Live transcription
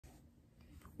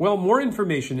Well, more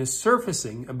information is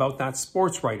surfacing about that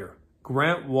sports writer,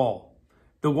 Grant Wahl,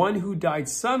 the one who died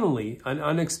suddenly and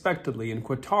unexpectedly in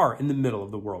Qatar in the middle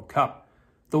of the World Cup.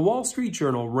 The Wall Street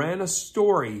Journal ran a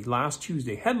story last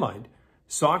Tuesday headlined,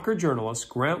 "Soccer journalist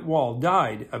Grant Wahl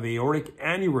died of aortic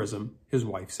aneurysm," his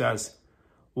wife says.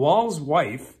 Wahl's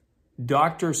wife,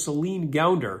 Dr. Celine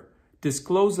Gounder,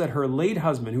 disclosed that her late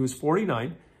husband, who was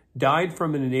 49, died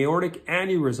from an aortic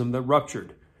aneurysm that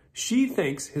ruptured. She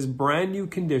thinks his brand new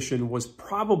condition was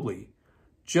probably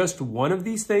just one of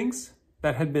these things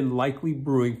that had been likely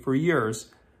brewing for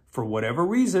years. For whatever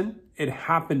reason, it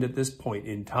happened at this point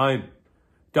in time.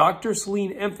 Dr.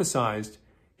 Celine emphasized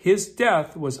his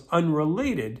death was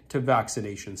unrelated to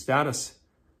vaccination status.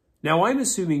 Now, I'm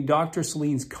assuming Dr.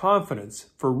 Celine's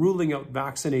confidence for ruling out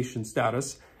vaccination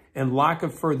status and lack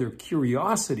of further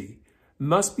curiosity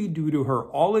must be due to her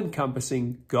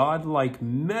all-encompassing, godlike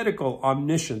medical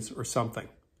omniscience or something.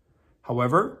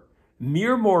 However,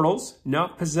 mere mortals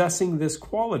not possessing this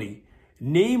quality,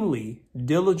 namely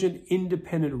diligent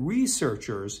independent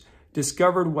researchers,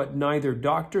 discovered what neither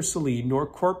Dr. Celine nor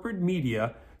corporate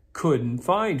media couldn't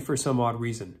find for some odd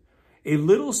reason. A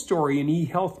little story in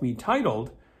eHealthme titled,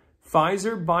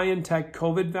 "Pfizer-BioNTech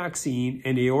COVID Vaccine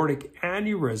and Aortic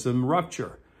Aneurysm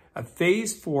Rupture, a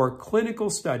Phase 4 clinical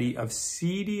study of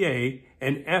CDC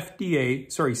and FDA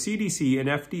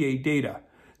data,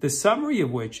 the summary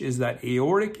of which is that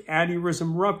aortic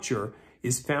aneurysm rupture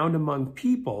is found among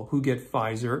people who get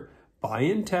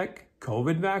Pfizer-BioNTech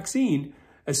COVID vaccine,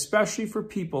 especially for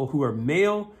people who are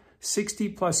male, 60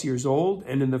 plus years old,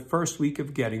 and in the first week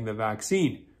of getting the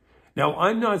vaccine." Now,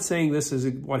 I'm not saying this is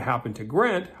what happened to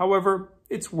Grant. However,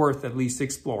 it's worth at least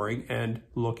exploring and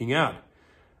looking at.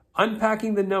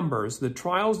 Unpacking the numbers, the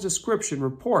trial's description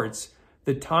reports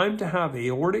the time to have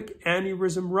aortic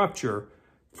aneurysm rupture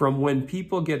from when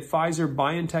people get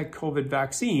Pfizer-BioNTech COVID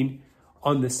vaccine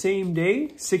on the same day,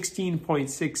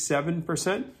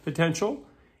 16.67% potential.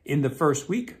 In the first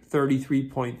week,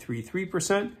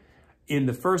 33.33%. In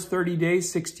the first 30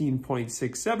 days,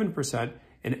 16.67%.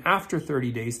 And after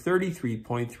 30 days,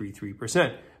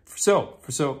 33.33%. So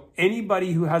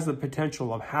anybody who has the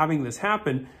potential of having this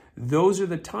happen, those are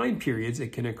the time periods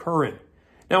it can occur in.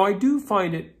 Now, I do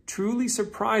find it truly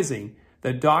surprising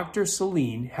that Dr.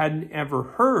 Celine hadn't ever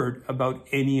heard about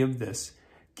any of this,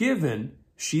 given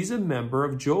she's a member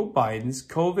of Joe Biden's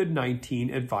COVID-19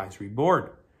 advisory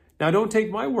board. Now, don't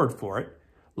take my word for it.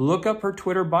 Look up her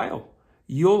Twitter bio.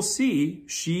 You'll see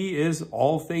she is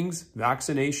all things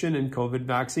vaccination and COVID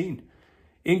vaccine.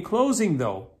 In closing,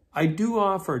 though, I do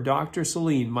offer Dr.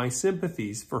 Celine my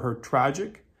sympathies for her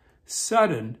tragic,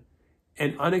 sudden,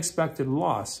 and unexpected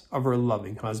loss of her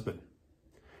loving husband.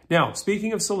 Now,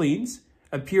 speaking of Celine's,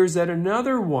 appears that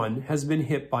another one has been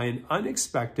hit by an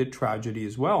unexpected tragedy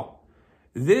as well.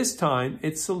 This time,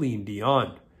 it's Celine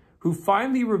Dion, who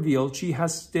finally revealed she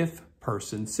has stiff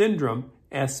person syndrome,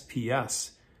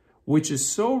 SPS, which is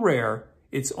so rare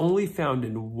it's only found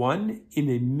in 1 in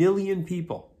a million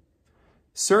people.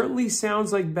 Certainly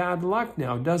sounds like bad luck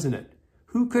now, doesn't it?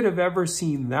 Who could have ever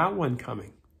seen that one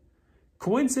coming?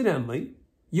 Coincidentally,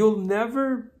 you'll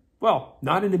never, well,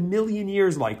 not in a million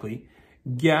years likely,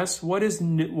 guess what is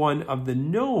one of the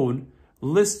known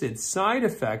listed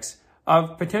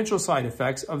potential side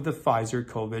effects of the Pfizer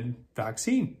COVID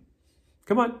vaccine.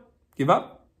 Come on, give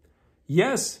up.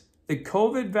 Yes, the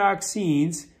COVID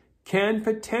vaccines can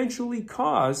potentially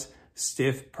cause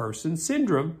stiff person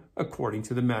syndrome, according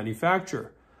to the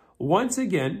manufacturer. Once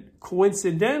again,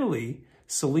 coincidentally,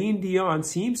 Celine Dion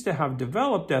seems to have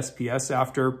developed SPS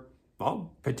after,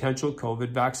 well, potential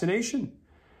COVID vaccination.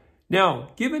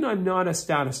 Now, given I'm not a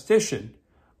statistician,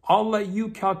 I'll let you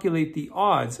calculate the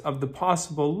odds of the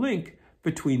possible link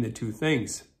between the two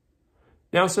things.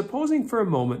 Now, supposing for a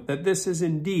moment that this is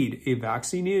indeed a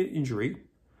vaccine injury,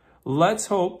 let's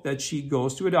hope that she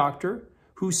goes to a doctor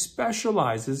who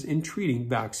specializes in treating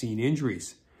vaccine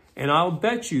injuries. And I'll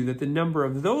bet you that the number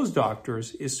of those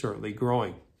doctors is certainly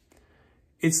growing.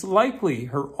 It's likely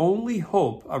her only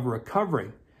hope of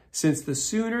recovering, since the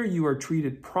sooner you are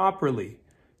treated properly,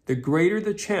 the greater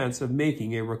the chance of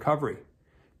making a recovery.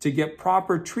 To get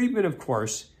proper treatment, of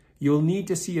course, you'll need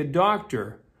to see a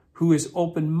doctor who is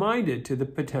open-minded to the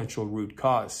potential root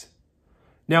cause.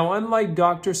 Now, unlike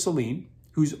Dr. Celine,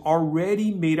 who's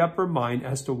already made up her mind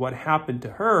as to what happened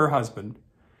to her husband,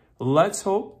 let's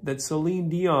hope that Celine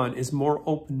Dion is more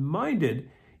open-minded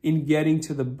in getting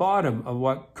to the bottom of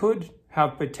what could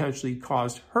have potentially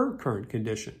caused her current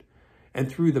condition,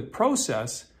 and through the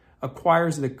process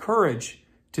acquires the courage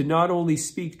to not only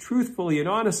speak truthfully and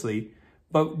honestly,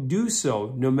 but do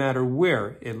so no matter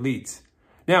where it leads.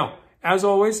 Now, As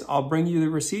always, I'll bring you the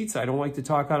receipts. I don't like to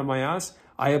talk out of my ass.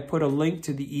 I have put a link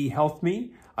to the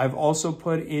eHealthme. I've also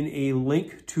put in a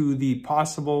link to the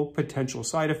possible potential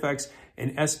side effects,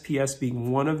 and SPS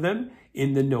being one of them,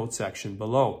 in the notes section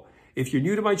below. If you're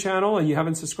new to my channel and you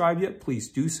haven't subscribed yet, please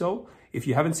do so. If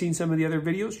you haven't seen some of the other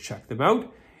videos, check them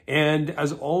out. And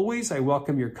as always, I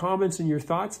welcome your comments and your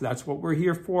thoughts. That's what we're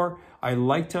here for. I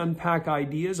like to unpack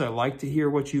ideas. I like to hear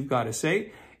what you've got to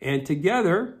say. And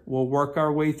together, we'll work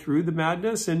our way through the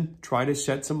madness and try to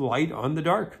shed some light on the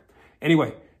dark.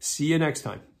 Anyway, see you next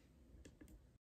time.